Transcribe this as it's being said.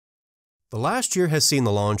The last year has seen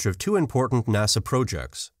the launch of two important NASA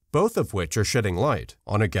projects, both of which are shedding light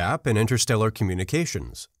on a gap in interstellar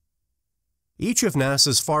communications. Each of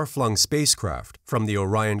NASA's far-flung spacecraft, from the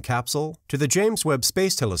Orion capsule to the James Webb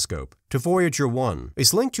Space Telescope to Voyager1,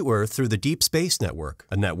 is linked to Earth through the Deep Space Network,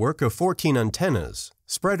 a network of 14 antennas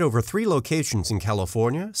spread over 3 locations in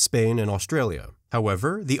California, Spain, and Australia.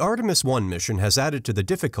 However, the Artemis 1 mission has added to the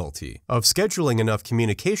difficulty of scheduling enough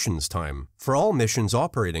communications time for all missions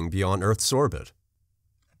operating beyond Earth's orbit.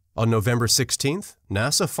 On November 16th,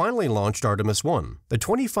 NASA finally launched Artemis 1, the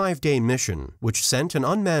 25-day mission which sent an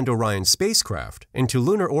unmanned Orion spacecraft into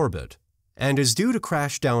lunar orbit and is due to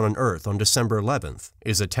crash down on Earth on December 11th,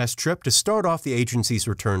 is a test trip to start off the agency's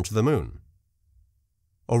return to the Moon.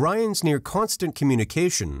 Orion's near-constant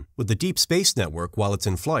communication with the Deep Space Network while it's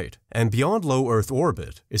in flight and beyond low Earth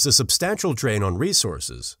orbit is a substantial drain on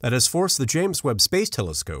resources that has forced the James Webb Space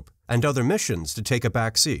Telescope and other missions to take a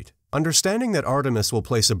back seat. Understanding that Artemis will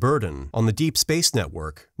place a burden on the Deep Space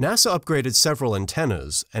Network, NASA upgraded several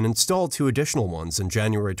antennas and installed 2 additional ones in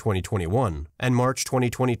January 2021 and March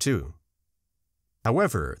 2022.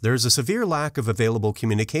 However, there is a severe lack of available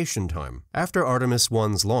communication time after Artemis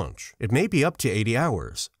 1's launch. It may be up to 80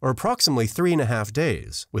 hours, or approximately 3.5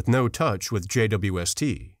 days, with no touch with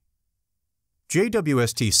JWST.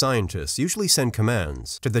 JWST scientists usually send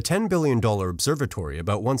commands to the $10 billion observatory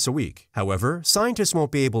about once a week. However, scientists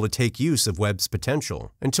won't be able to take use of Webb's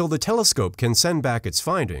potential until the telescope can send back its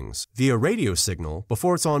findings via radio signal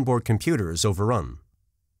before its onboard computer is overrun.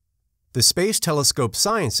 The Space Telescope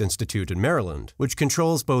Science Institute in Maryland, which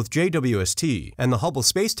controls both JWST and the Hubble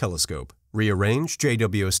Space Telescope, rearranged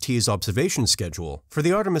JWST's observation schedule for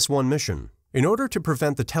the Artemis 1 mission. In order to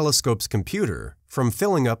prevent the telescope's computer from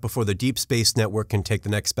filling up before the Deep Space Network can take the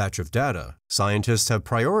next batch of data, scientists have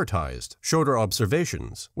prioritized shorter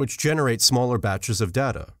observations, which generate smaller batches of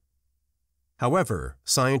data. However,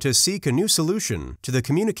 scientists seek a new solution to the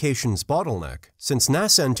communications bottleneck since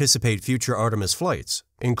NASA anticipate future Artemis flights,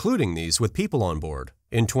 including these with people on board,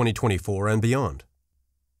 in 2024 and beyond.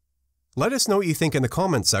 Let us know what you think in the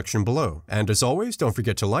comments section below, and as always, don't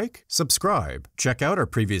forget to like, subscribe, check out our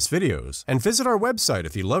previous videos, and visit our website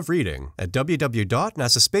if you love reading at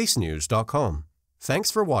www.nasaspacenews.com.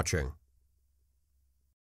 Thanks for watching.